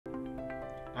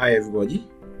Hi everybody,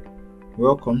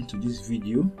 welcome to this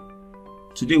video.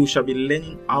 Today we shall be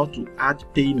learning how to add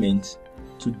payment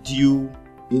to due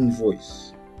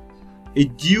invoice. A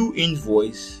due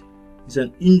invoice is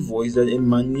an invoice that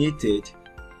emanated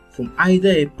from either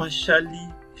a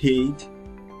partially paid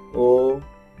or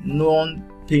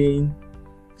non-paying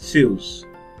sales.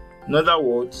 In other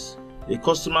words, a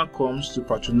customer comes to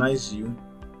patronize you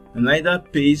and either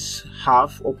pays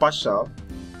half or partial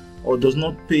or does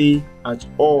not pay at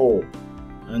all,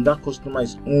 and that customer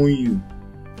is owing you.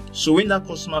 So when that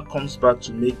customer comes back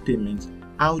to make payment,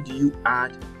 how do you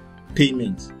add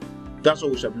payment? That's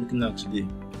what we shall be looking at today.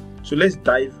 So let's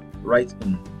dive right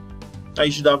in. Now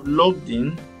you should have logged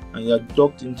in and you are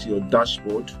docked into your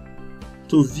dashboard.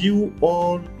 To view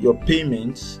all your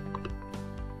payments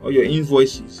or your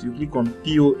invoices, you click on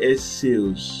POS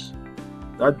sales.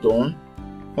 That done.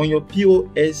 On your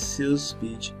POS sales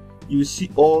page, you will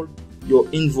see all your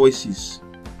invoices.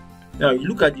 Now you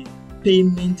look at the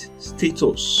payment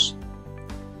status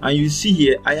and you see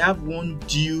here I have one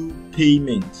due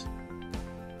payment.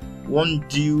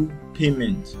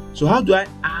 So how do I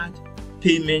add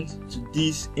payment to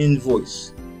this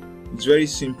invoice? It's very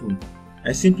simple.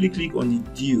 I simply click on the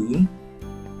due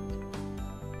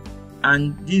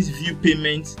and this view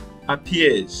payment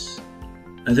appears,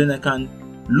 and then I can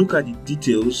look at the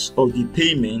details of the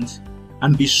payment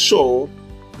and be sure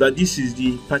that this is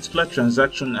the particular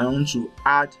transaction I want to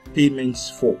add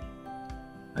payments for.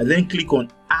 I then click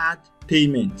on add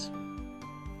payment.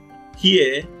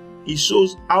 Here it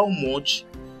shows how much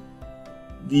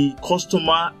the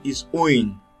customer is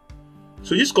owing.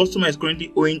 So this customer is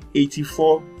currently owing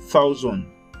 84,000.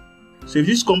 So if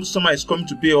this customer is coming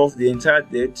to pay off the entire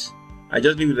debt, I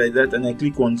just leave it like that and I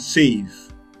click on save.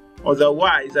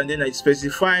 Otherwise, and then I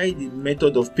specify the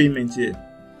method of payment here.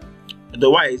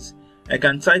 Otherwise, I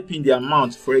can type in the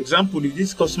amount. For example, if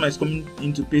this customer is coming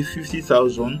in to pay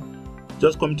 50,000,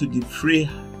 just coming to defray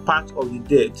part of the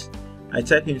debt, I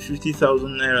type in 50,000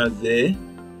 naira there.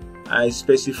 I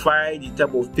specify the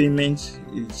type of payment.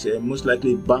 It's most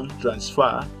likely bank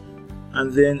transfer,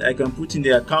 and then I can put in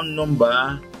the account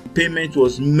number payment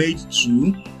was made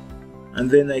to, and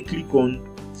then I click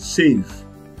on save.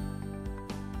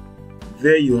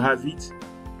 There you have it.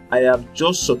 I have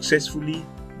just successfully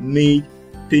made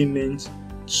payment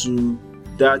to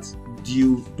that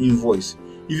due invoice.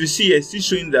 If you see, it's still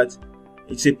showing that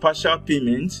it's a partial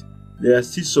payment. There are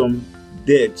still some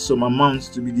debt, some amounts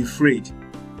to be defrayed.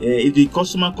 If the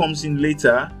customer comes in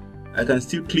later, I can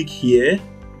still click here,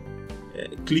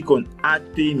 click on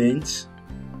add payment,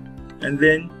 and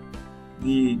then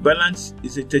the balance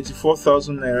is a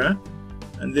 34,000 naira,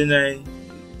 and then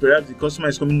perhaps the customer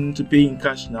is coming to pay in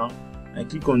cash now. I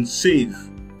click on save,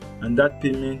 and that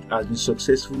payment has been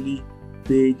successfully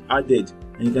added,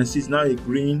 and you can see it's now a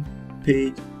green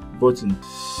paid button.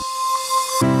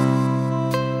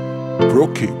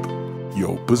 Prokip,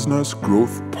 your business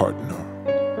growth partner.